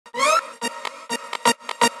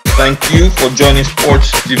Thank you for joining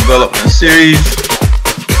Sports Development Series.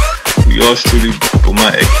 Yours truly,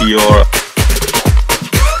 Boma Ekiora.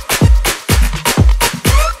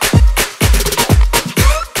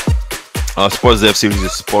 Our Sports Dev Series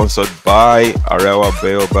is sponsored by Arewa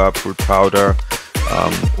Baobab Fruit Powder,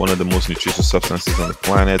 one of the most nutritious substances on the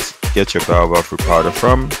planet. Get your Baobab Fruit Powder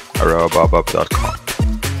from arewabaobab.com.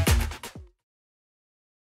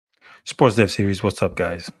 Sports Dev Series, what's up,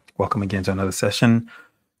 guys? Welcome again to another session.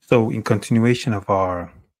 So, in continuation of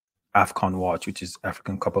our AFCON Watch, which is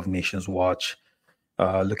African Cup of Nations Watch,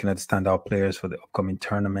 looking at the standout players for the upcoming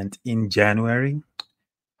tournament in January,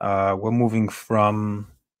 we're moving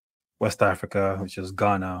from West Africa, which is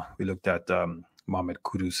Ghana. We looked at Mohamed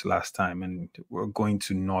Kudus last time, and we're going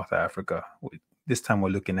to North Africa. This time we're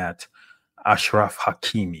looking at Achraf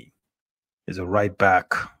Hakimi. He's a right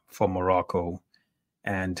back for Morocco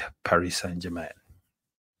and Paris Saint-Germain.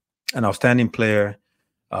 An outstanding player.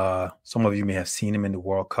 Some of you may have seen him in the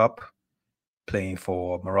World Cup playing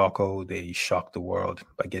for Morocco. They shocked the world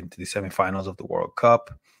by getting to the semifinals of the World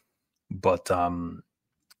Cup. But,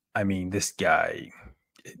 I mean, this guy,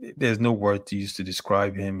 there's no word to use to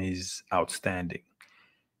describe him. He's outstanding.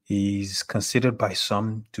 He's considered by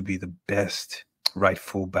some to be the best right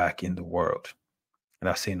fullback in the world. And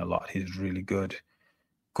I've seen a lot. He's really good.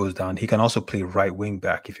 Goes down. He can also play right wing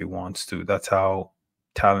back if he wants to. That's how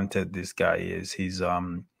talented this guy is. He's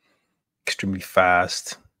extremely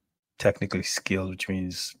fast, technically skilled, which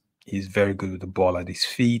means he's very good with the ball at his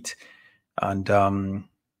feet. And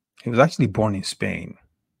he was actually born in Spain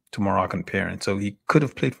to Moroccan parents, so he could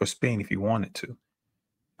have played for Spain if he wanted to.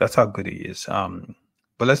 That's how good he is.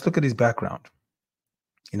 But let's look at his background.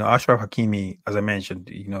 You know, Achraf Hakimi, as I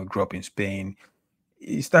mentioned, grew up in Spain.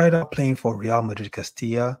 He started out playing for Real Madrid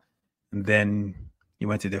Castilla, and then he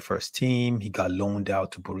went to their first team. He got loaned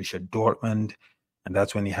out to Borussia Dortmund, and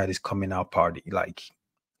that's when he had his coming out party. Like,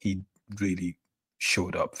 he really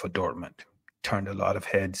showed up for Dortmund, turned a lot of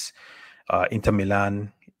heads. Inter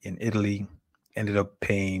Milan in Italy ended up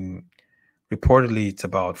paying, reportedly, it's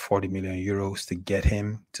about 40 million euros to get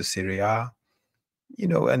him to Serie A,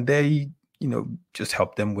 and they, just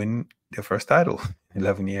helped them win their first title in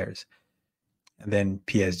 11 years. And then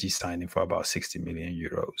PSG signed him for about 60 million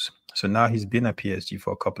euros. So now he's been at PSG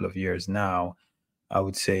for a couple of years now, I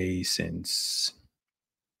would say since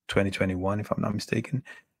 2021, if I'm not mistaken.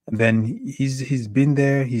 And then he's been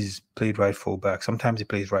there. He's played right fullback. Sometimes he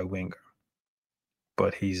plays right winger.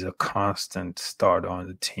 But he's a constant starter on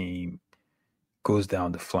the team, goes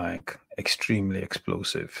down the flank, extremely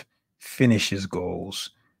explosive, finishes goals,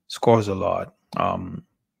 scores a lot.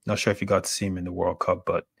 Not sure if you got to see him in the World Cup,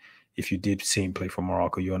 but if you did see him play for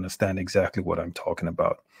Morocco, you understand exactly what I'm talking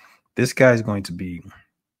about. This guy is going to be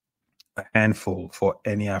a handful for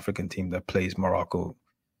any African team that plays Morocco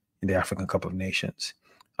in the African Cup of Nations.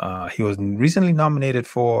 He was recently nominated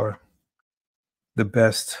for the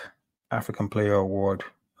Best African Player Award,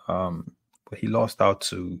 but he lost out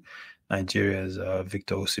to Nigeria's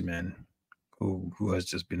Victor Osimhen, who has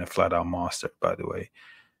just been a flat-out monster, by the way.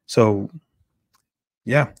 So,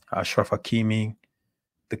 yeah, Achraf Hakimi,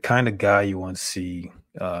 the kind of guy you want to see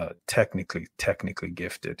technically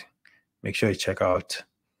gifted. Make sure you check out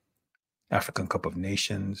African Cup of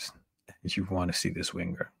Nations if you want to see this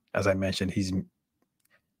winger. As I mentioned,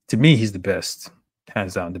 to me, he's the best,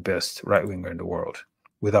 hands down, the best right winger in the world,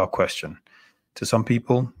 without question. To some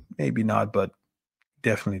people, maybe not, but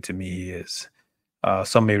definitely to me, he is.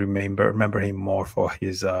 Some may remember him more for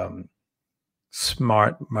his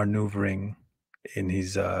smart maneuvering in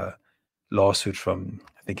his lawsuit from,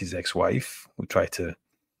 I think, his ex-wife, who tried to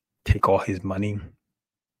take all his money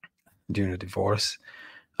during the divorce.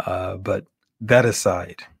 But that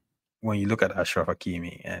aside, when you look at Achraf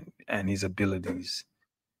Hakimi and his abilities,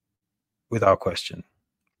 without question,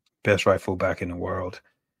 best right fullback in the world,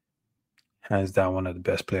 hands down one of the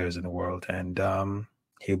best players in the world, and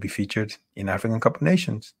he'll be featured in African Cup of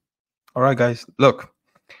Nations. All right, guys, look,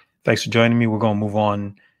 thanks for joining me. We're going to move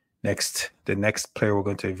on. The next player we're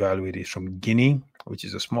going to evaluate is from Guinea, which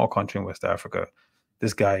is a small country in West Africa.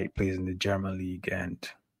 This guy plays in the German league, and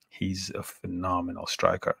he's a phenomenal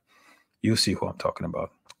striker. You'll see who I'm talking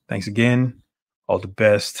about. Thanks again. All the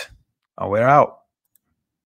best. And we're out.